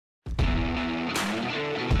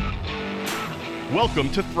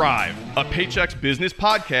Welcome to Thrive, a Paychex business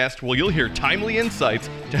podcast where you'll hear timely insights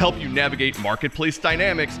to help you navigate marketplace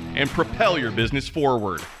dynamics and propel your business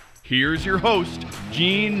forward. Here's your host,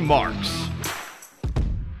 Gene Marks.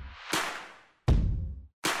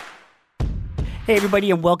 Hey, everybody,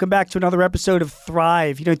 and welcome back to another episode of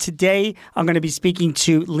Thrive. Today I'm going to be speaking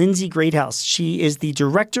to Lindsay Greathouse. She is the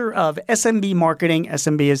director of SMB marketing.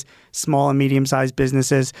 SMB is small and medium-sized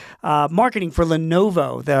businesses. Marketing for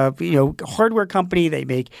Lenovo, the hardware company. They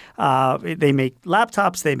make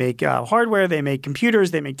laptops, they make hardware, they make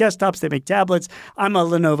computers, they make desktops, they make tablets. I'm a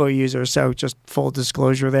Lenovo user, so just full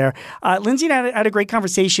disclosure there. Lindsay and I had a great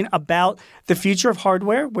conversation about the future of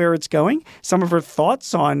hardware, where it's going, some of her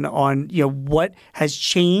thoughts on what has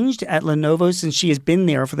changed at Lenovo since she has been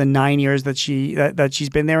there for the 9 years that she's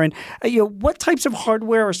been there, and what types of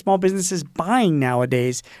hardware are small businesses buying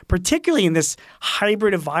nowadays, particularly in this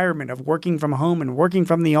hybrid environment of working from home and working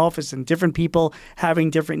from the office and different people having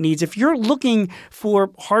different needs. If you're looking for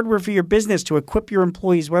hardware for your business to equip your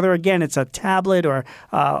employees, whether again it's a tablet or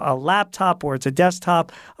a laptop or it's a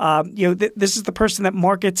desktop, this is the person that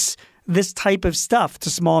markets this type of stuff to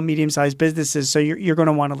small and medium-sized businesses. So you're going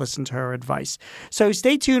to want to listen to her advice. So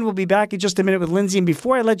stay tuned. We'll be back in just a minute with Lindsay. And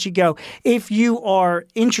before I let you go, if you are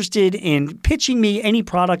interested in pitching me any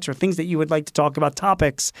products or things that you would like to talk about,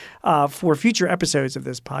 topics for future episodes of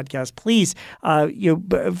this podcast, please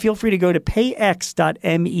feel free to go to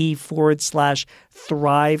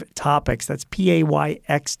payx.me/Thrive Topics. That's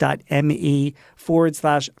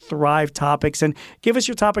payx.me/Thrive Topics. And give us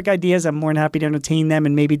your topic ideas. I'm more than happy to entertain them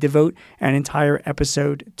and maybe devote an entire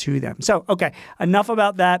episode to them. So, okay, enough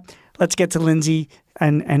about that. Let's get to Lindsay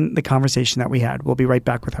and the conversation that we had. We'll be right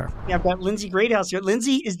back with her. Yeah, I've got Lindsay Greathouse here.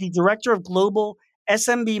 Lindsay is the director of global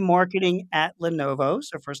SMB marketing at Lenovo.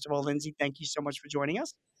 So first of all, Lindsay, thank you so much for joining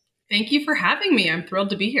us. Thank you for having me. I'm thrilled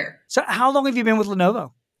to be here. So how long have you been with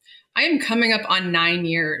Lenovo? I am coming up on 9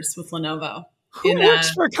 years with Lenovo. Who works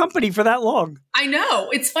for a company for that long? I know.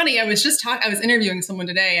 It's funny. I was interviewing someone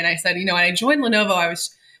today and I said, when I joined Lenovo,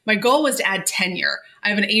 my goal was to add tenure. I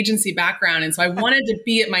have an agency background, and so I wanted to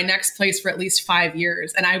be at my next place for at least 5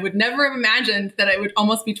 years. And I would never have imagined that it would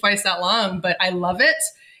almost be twice that long, but I love it.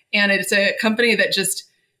 And it's a company that just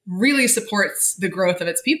really supports the growth of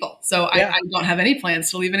its people. So I don't have any plans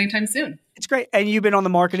to leave anytime soon. It's great. And you've been on the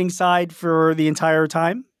marketing side for the entire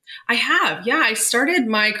time? I have. Yeah. I started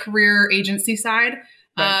my career agency side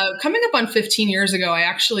coming up on 15 years ago. I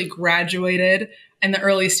actually graduated in the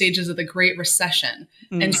early stages of the Great Recession.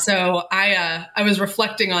 And so I was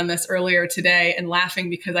reflecting on this earlier today and laughing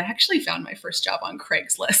because I actually found my first job on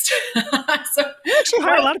Craigslist. You actually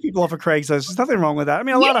hire a lot of people off of Craigslist. There's nothing wrong with that. I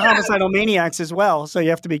mean, a lot of homicidal maniacs as well. So you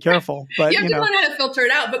have to be careful. But you have to learn how to filter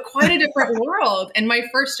it out, but quite a different world. And my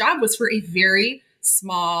first job was for a very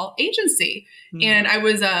small agency. And I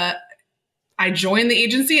joined the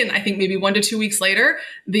agency, and I think maybe 1 to 2 weeks later,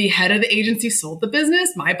 the head of the agency sold the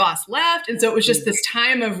business. My boss left. And so it was just this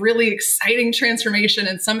time of really exciting transformation.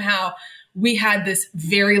 And somehow we had this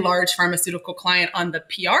very large pharmaceutical client on the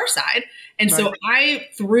PR side. And so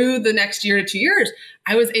through the next year to 2 years,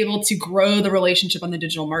 I was able to grow the relationship on the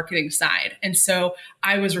digital marketing side. And so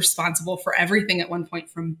I was responsible for everything at one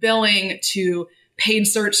point, from billing to paid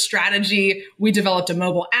search strategy. We developed a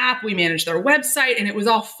mobile app. We managed their website, and it was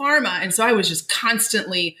all pharma. And so I was just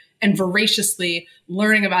constantly and voraciously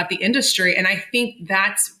learning about the industry. And I think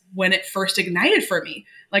that's when it first ignited for me.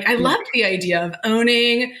 Like, I loved the idea of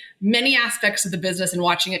owning many aspects of the business and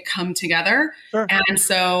watching it come together. Sure. And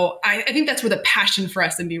so I think that's where the passion for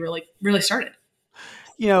SMB really started.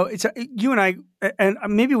 It's you and I, and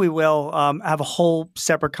maybe we will have a whole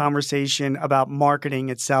separate conversation about marketing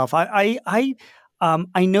itself. I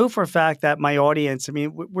know for a fact that my audience,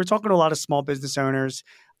 we're talking to a lot of small business owners.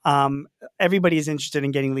 Everybody is interested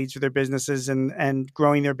in getting leads for their businesses and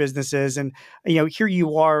growing their businesses. And, here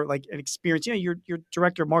you are, like, an experience, you're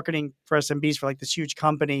director of marketing for SMBs for like this huge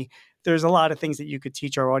company. There's a lot of things that you could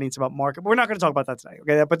teach our audience about market. We're not going to talk about that today.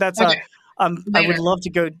 Okay. But that's, I would love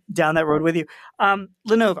to go down that road with you.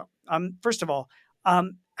 Lenovo, first of all,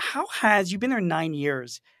 you've been there 9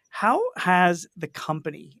 years. How has the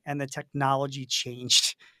company and the technology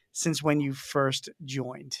changed since when you first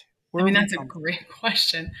joined? That's a great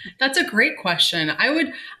question. I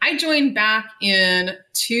joined back in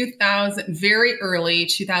 2000, very early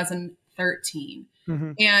 2013.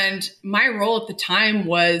 And my role at the time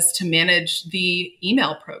was to manage the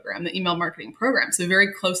email program, the email marketing program. So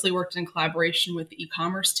very closely worked in collaboration with the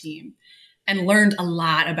e-commerce team and learned a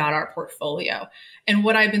lot about our portfolio. And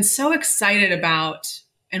what I've been so excited about,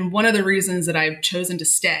 and one of the reasons that I've chosen to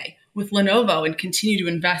stay with Lenovo and continue to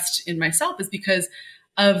invest in myself, is because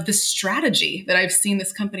of the strategy that I've seen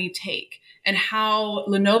this company take and how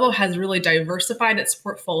Lenovo has really diversified its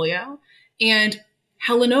portfolio and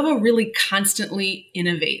how Lenovo really constantly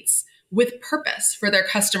innovates with purpose for their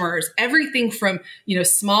customers. Everything from,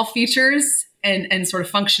 small features and sort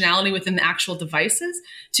of functionality within the actual devices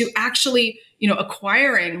to actually,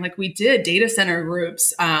 acquiring, like we did, data center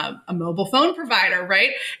groups, a mobile phone provider,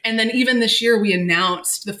 right? And then even this year, we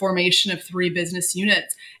announced the formation of 3 business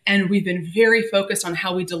units. And we've been very focused on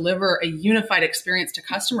how we deliver a unified experience to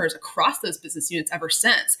customers across those business units ever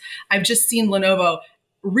since. I've just seen Lenovo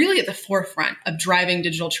really at the forefront of driving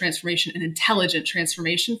digital transformation and intelligent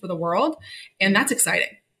transformation for the world. And that's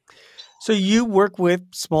exciting. So you work with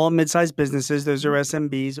small and mid-sized businesses. Those are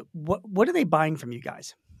SMBs. What are they buying from you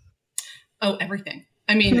guys? Oh, everything.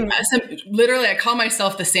 I mean, literally, I call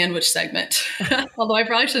myself the sandwich segment, although I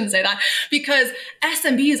probably shouldn't say that, because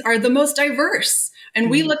SMBs are the most diverse. And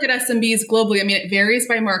we look at SMBs globally. I mean, it varies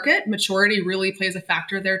by market. Maturity really plays a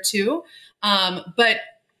factor there too. But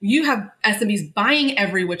you have SMBs buying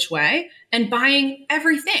every which way and buying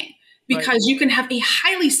everything because you can have a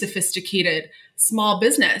highly sophisticated small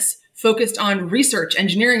business focused on research,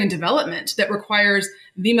 engineering, and development that requires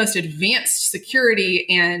the most advanced security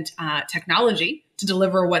and technology to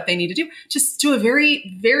deliver what they need to do, just to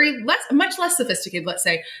a much less sophisticated, let's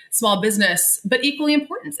say, small business, but equally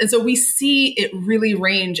important. And so we see it really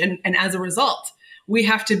range. And as a result, we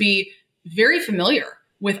have to be very familiar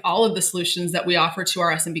with all of the solutions that we offer to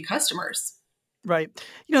our SMB customers. Right.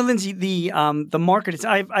 Lindsay, the market is,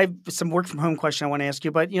 I have some work from home question I want to ask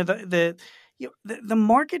you, but the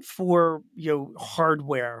market for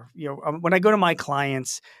hardware, when I go to my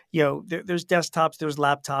clients, there's desktops, there's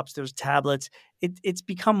laptops, there's tablets. It's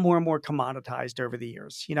become more and more commoditized over the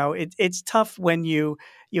years. It's tough when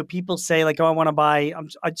people say like, oh, I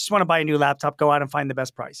just want to buy a new laptop, go out and find the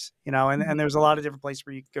best price, and there's a lot of different places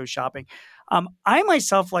where you can go shopping. I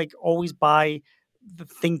myself always buy the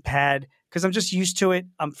ThinkPad because I'm just used to it.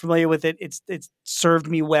 I'm familiar with it. It's served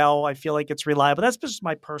me well. I feel like it's reliable. That's just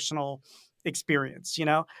my personal experience.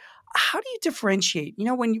 How do you differentiate,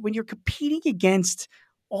 when you're competing against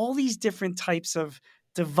all these different types of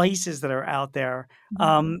devices that are out there,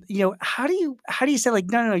 how do you say like,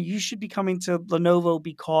 no, you should be coming to Lenovo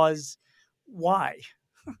because why?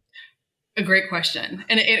 A great question.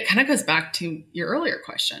 And it kind of goes back to your earlier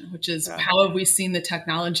question, which is how have we seen the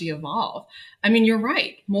technology evolve? I mean, you're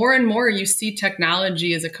right. More and more you see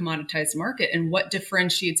technology as a commoditized market. And what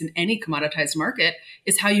differentiates in any commoditized market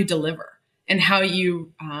is how you deliver and how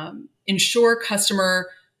you ensure customer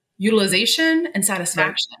utilization and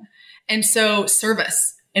satisfaction. Right. And so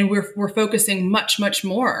service, and we're focusing much, much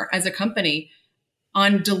more as a company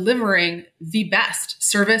on delivering the best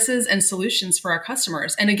services and solutions for our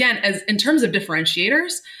customers. And again, as in terms of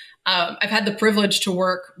differentiators, I've had the privilege to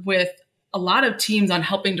work with a lot of teams on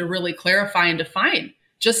helping to really clarify and define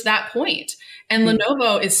just that point. And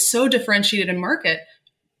Lenovo is so differentiated in market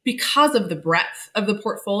because of the breadth of the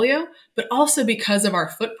portfolio, but also because of our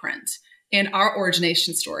footprint and our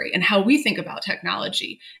origination story and how we think about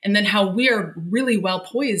technology, and then how we are really well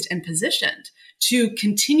poised and positioned to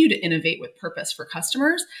continue to innovate with purpose for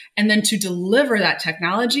customers, and then to deliver that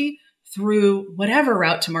technology through whatever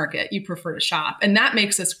route to market you prefer to shop. And that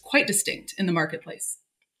makes us quite distinct in the marketplace.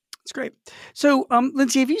 That's great. So,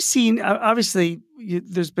 Lindsay, have you seen, obviously,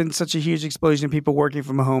 there's been such a huge explosion of people working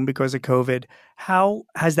from home because of COVID. How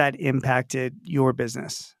has that impacted your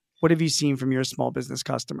business? What have you seen from your small business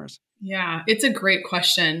customers? Yeah, it's a great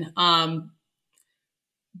question.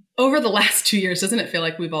 Over the last 2 years, doesn't it feel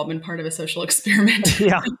like we've all been part of a social experiment?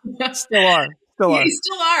 Yeah, still are. You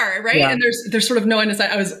still are, right? Yeah. And there's sort of no end to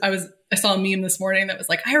sight. I saw a meme this morning that was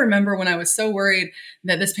like, I remember when I was so worried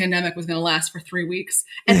that this pandemic was going to last for 3 weeks.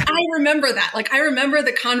 And I remember that. Like, I remember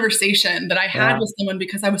the conversation that I had with someone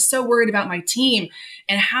because I was so worried about my team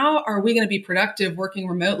and how are we going to be productive working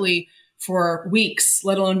remotely for weeks,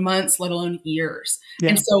 let alone months, let alone years. Yeah.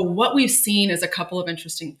 And so what we've seen is a couple of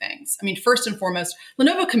interesting things. I mean, first and foremost,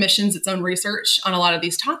 Lenovo commissions its own research on a lot of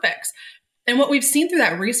these topics. And what we've seen through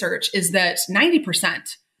that research is that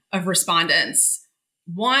 90% of respondents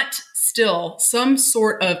want still some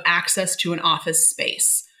sort of access to an office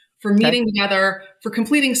space for meeting together, for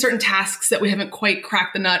completing certain tasks that we haven't quite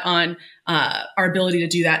cracked the nut on, our ability to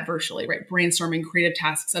do that virtually, right? Brainstorming, creative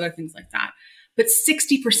tasks, other things like that. But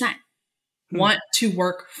 60% want to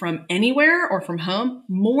work from anywhere or from home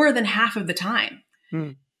more than half of the time.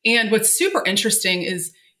 And what's super interesting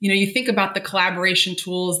is, you think about the collaboration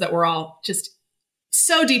tools that we're all just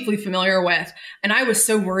so deeply familiar with. And I was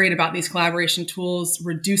so worried about these collaboration tools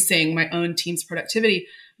reducing my own team's productivity.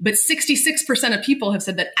 But 66% of people have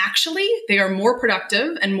said that actually they are more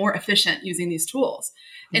productive and more efficient using these tools.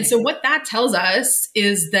 And so what that tells us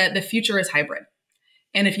is that the future is hybrid.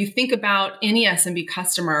 And if you think about any SMB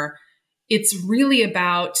customer, it's really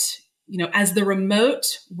about, as the remote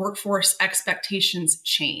workforce expectations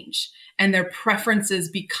change and their preferences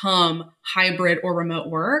become hybrid or remote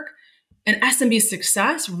work, an SMB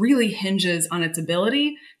success really hinges on its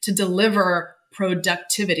ability to deliver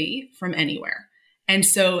productivity from anywhere. And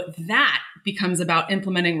so that becomes about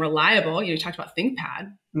implementing reliable, you talked about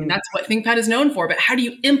ThinkPad, and that's what ThinkPad is known for, but how do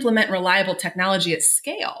you implement reliable technology at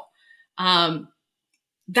scale?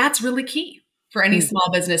 That's really key for any small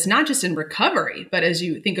business, not just in recovery, but as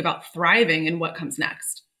you think about thriving and what comes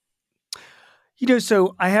next.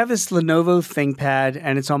 So I have this Lenovo ThinkPad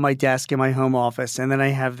and it's on my desk in my home office. And then I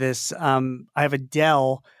have this, I have a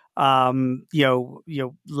Dell,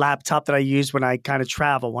 laptop that I use when I kind of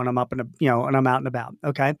travel, when I'm up and, and I'm out and about.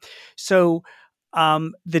 Okay. So,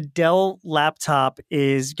 the Dell laptop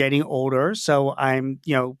is getting older. So I'm,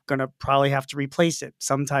 going to probably have to replace it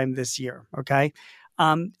sometime this year. Okay.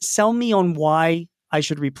 Sell me on why I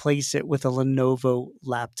should replace it with a Lenovo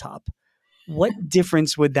laptop. What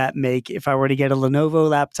difference would that make if I were to get a Lenovo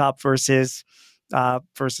laptop versus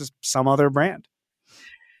some other brand?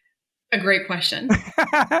 A great question.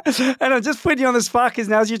 And I'm just putting you on the spot because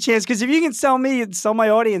now's your chance. Because if you can sell me and sell my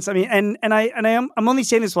audience, I mean, I'm only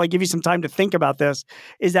saying this while I give you some time to think about this.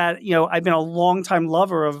 Is that I've been a longtime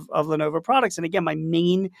lover of Lenovo products, and again, my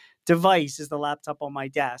main device is the laptop on my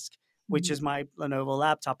desk, which is my Lenovo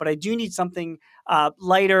laptop. But I do need something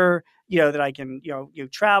lighter, that I can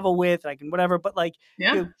travel with, I can whatever. But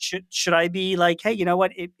should I be like, hey, you know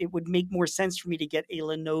what? It would make more sense for me to get a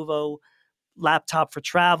Lenovo laptop for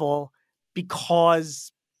travel.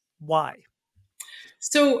 Because why?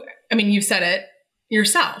 So, you said it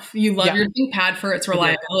yourself. You love your ThinkPad for its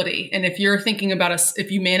reliability. And if you're thinking about if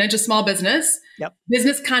you manage a small business,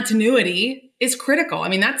 business continuity is critical.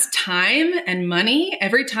 That's time and money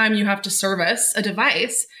every time you have to service a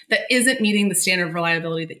device that isn't meeting the standard of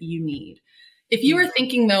reliability that you need. If you are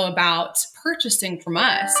thinking though about purchasing from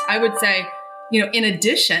us, I would say, in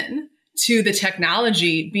addition to the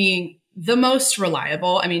technology being the most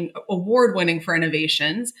reliable, award-winning for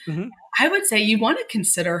innovations, I would say you want to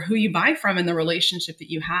consider who you buy from and the relationship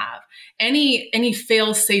that you have. Any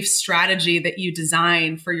fail-safe strategy that you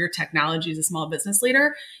design for your technology as a small business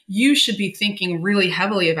leader, you should be thinking really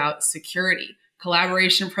heavily about security,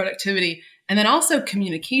 collaboration, productivity, and then also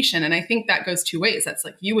communication. And I think that goes two ways. That's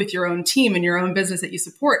like you with your own team and your own business that you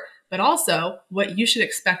support, but also what you should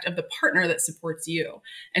expect of the partner that supports you.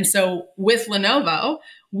 And so with Lenovo,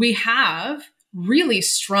 we have really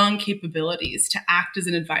strong capabilities to act as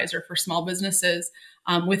an advisor for small businesses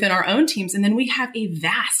within our own teams. And then we have a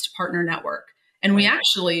vast partner network. And we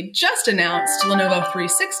actually just announced Lenovo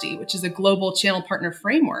 360, which is a global channel partner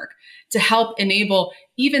framework to help enable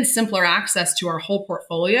even simpler access to our whole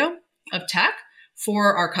portfolio of tech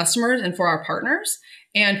for our customers and for our partners.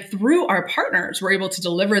 And through our partners, we're able to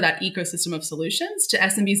deliver that ecosystem of solutions to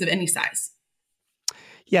SMBs of any size.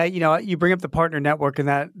 Yeah, you bring up the partner network, and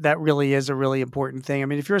that really is a really important thing.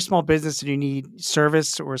 If you're a small business and you need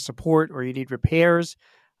service or support or you need repairs,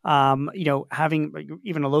 having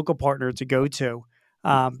even a local partner to go to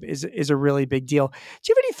is a really big deal. Do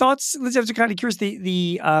you have any thoughts? Liz, I was kind of curious.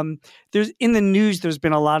 There's in the news, there's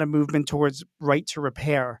been a lot of movement towards right to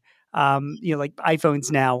repair. Like iPhones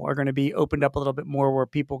now are going to be opened up a little bit more where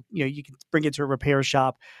people, you can bring it to a repair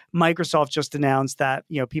shop. Microsoft just announced that,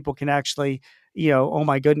 people can actually, oh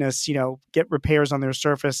my goodness, get repairs on their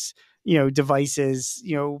Surface, devices,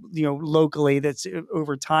 locally. That's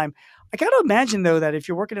over time. I got to imagine though, that if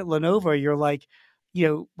you're working at Lenovo, you're like,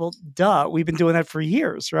 well, duh, we've been doing that for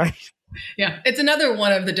years, right? Yeah. It's another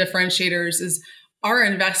one of the differentiators is our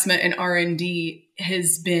investment in R&D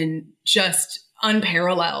has been just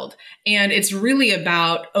unparalleled. And it's really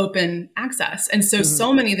about open access. And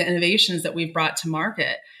so many of the innovations that we've brought to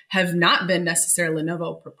market have not been necessarily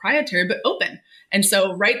Lenovo proprietary, but open. And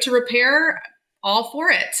so right to repair, all for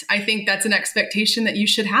it. I think that's an expectation that you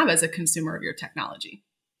should have as a consumer of your technology.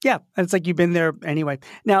 Yeah. It's like you've been there anyway.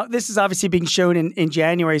 Now, this is obviously being shown in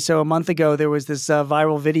January. So a month ago, there was this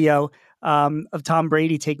viral video of Tom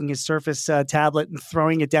Brady taking his Surface tablet and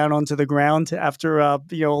throwing it down onto the ground after a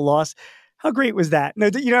loss. How great was that? No,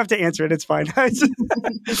 you don't have to answer it. It's fine.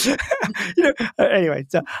 Anyway,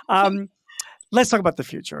 so let's talk about the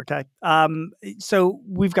future, okay? So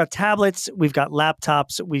we've got tablets, we've got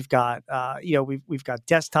laptops, we've got we've got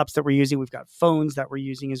desktops that we're using, we've got phones that we're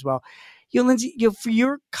using as well. Lindsay, for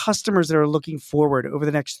your customers that are looking forward over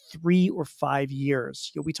the next 3 or 5 years,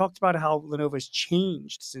 we talked about how Lenovo has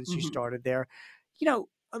changed since you started there.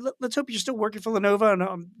 Let's hope you're still working for Lenovo,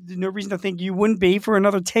 and there's no reason to think you wouldn't be for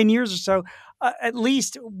another 10 years or so. At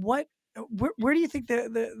least, where do you think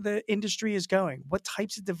the industry is going? What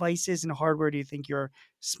types of devices and hardware do you think your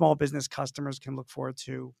small business customers can look forward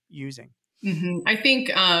to using? I think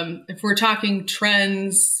if we're talking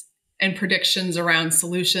trends and predictions around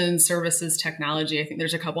solutions, services, technology, I think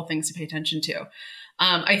there's a couple things to pay attention to.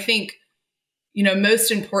 I think, most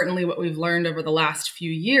importantly, what we've learned over the last few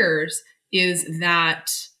years is that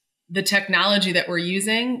the technology that we're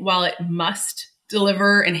using, while it must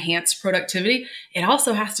deliver enhanced productivity, it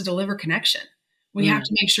also has to deliver connection. We have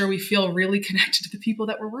to make sure we feel really connected to the people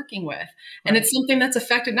that we're working with. And it's something that's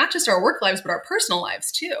affected not just our work lives, but our personal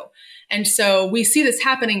lives too. And so we see this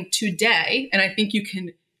happening today. And I think you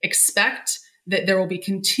can expect that there will be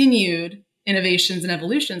continued innovations and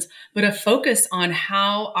evolutions, but a focus on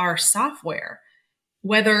how our software,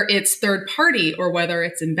 whether it's third party or whether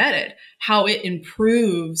it's embedded, how it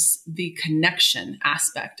improves the connection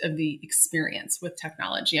aspect of the experience with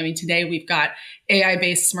technology. I mean, today we've got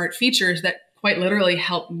AI-based smart features that quite literally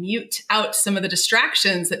help mute out some of the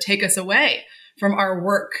distractions that take us away from our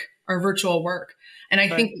work, our virtual work. And I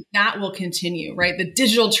think that will continue, right? The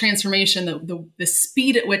digital transformation, the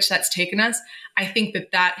speed at which that's taken us, I think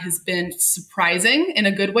that has been surprising in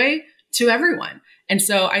a good way to everyone. And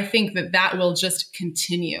so I think that will just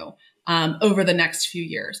continue over the next few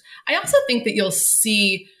years. I also think that you'll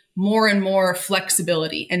see more and more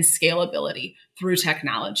flexibility and scalability through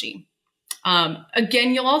technology.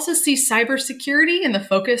 Again, you'll also see cybersecurity and the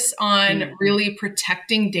focus on really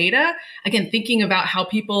protecting data. Again, thinking about how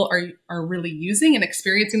people are really using and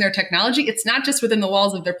experiencing their technology. It's not just within the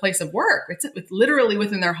walls of their place of work. It's literally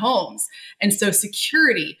within their homes. And so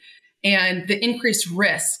security and the increased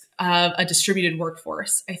risk of a distributed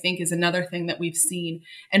workforce, I think, is another thing that we've seen.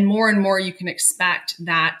 And more you can expect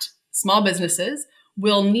that small businesses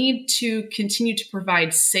will need to continue to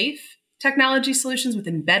provide safe technology solutions with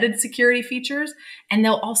embedded security features. And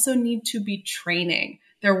they'll also need to be training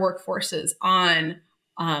their workforces on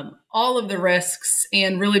all of the risks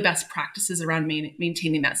and really best practices around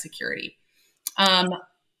maintaining that security.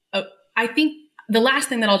 I think the last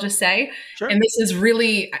thing that I'll just say, and this is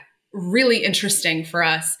really, really interesting for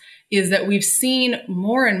us, is that we've seen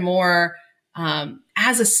more and more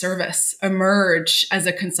as a service emerge as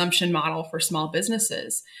a consumption model for small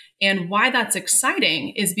businesses. And why that's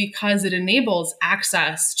exciting is because it enables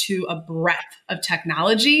access to a breadth of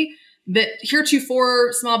technology that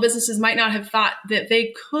heretofore small businesses might not have thought that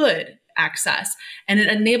they could access. And it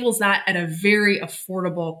enables that at a very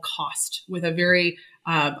affordable cost with a very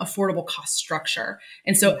affordable cost structure.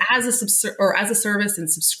 And so as a service and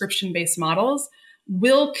subscription-based models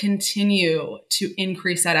will continue to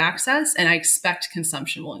increase that access. And I expect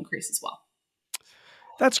consumption will increase as well.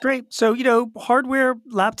 That's great. So, hardware,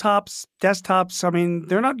 laptops, desktops, I mean,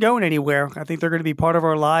 they're not going anywhere. I think they're going to be part of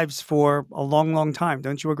our lives for a long, long time.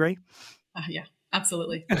 Don't you agree? Yeah,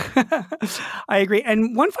 absolutely. I agree.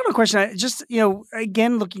 And one final question, just,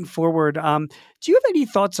 again, looking forward, do you have any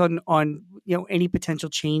thoughts on any potential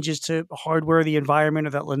changes to hardware, the environment,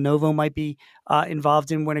 or that Lenovo might be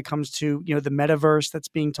involved in when it comes to, the metaverse that's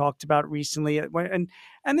being talked about recently? And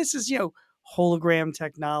this is, hologram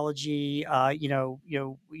technology,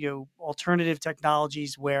 alternative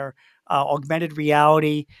technologies where augmented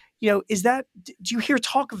reality, do you hear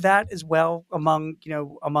talk of that as well among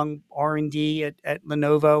R&D at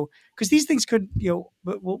Lenovo? Because these things could,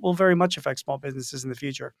 will very much affect small businesses in the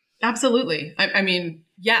future. Absolutely. I mean,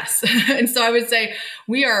 yes. And so I would say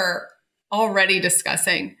we are already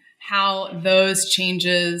discussing how those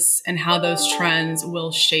changes and how those trends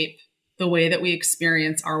will shape the way that we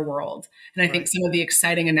experience our world. And I think some of the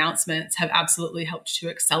exciting announcements have absolutely helped to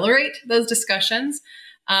accelerate those discussions.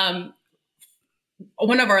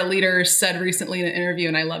 One of our leaders said recently in an interview,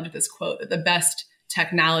 and I loved this quote, that the best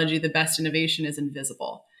technology, the best innovation is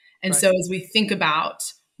invisible. And so as we think about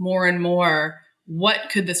more and more,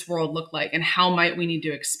 what could this world look like and how might we need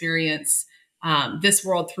to experience this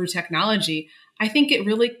world through technology? I think it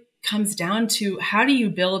really comes down to how do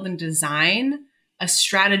you build and design a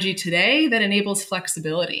strategy today that enables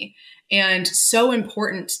flexibility. And so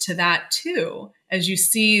important to that too, as you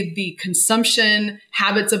see the consumption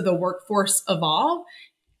habits of the workforce evolve,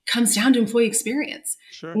 comes down to employee experience.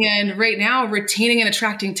 Sure. And right now, retaining and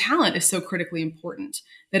attracting talent is so critically important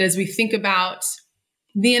that as we think about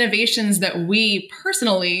the innovations that we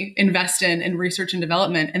personally invest in research and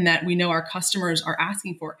development and that we know our customers are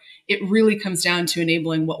asking for, it really comes down to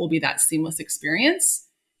enabling what will be that seamless experience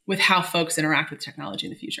with how folks interact with technology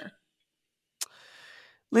in the future.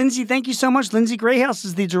 Lindsay, thank you so much. Lindsay Greathouse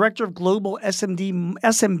is the Director of Global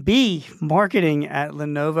SMB Marketing at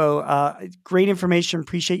Lenovo. Great information.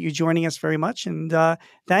 Appreciate you joining us very much. And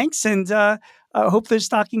thanks. And I hope those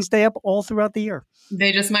stockings stay up all throughout the year.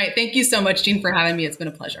 They just might. Thank you so much, Gene, for having me. It's been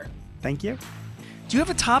a pleasure. Thank you. Do you have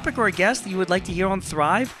a topic or a guest that you would like to hear on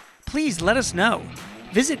Thrive? Please let us know.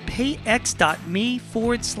 Visit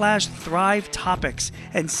payx.me/Thrive Topics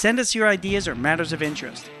and send us your ideas or matters of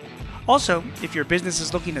interest. Also, if your business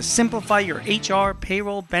is looking to simplify your HR,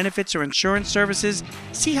 payroll, benefits, or insurance services,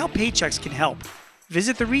 see how Paychex can help.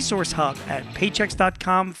 Visit the Resource Hub at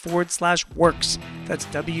paychex.com/works. That's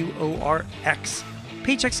WORX.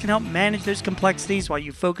 Paychex can help manage those complexities while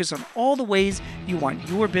you focus on all the ways you want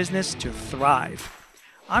your business to thrive.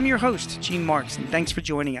 I'm your host, Gene Marks, and thanks for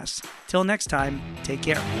joining us. Till next time, take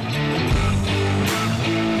care.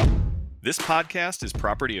 This podcast is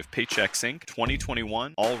property of Paychex Inc.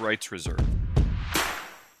 2021, all rights reserved.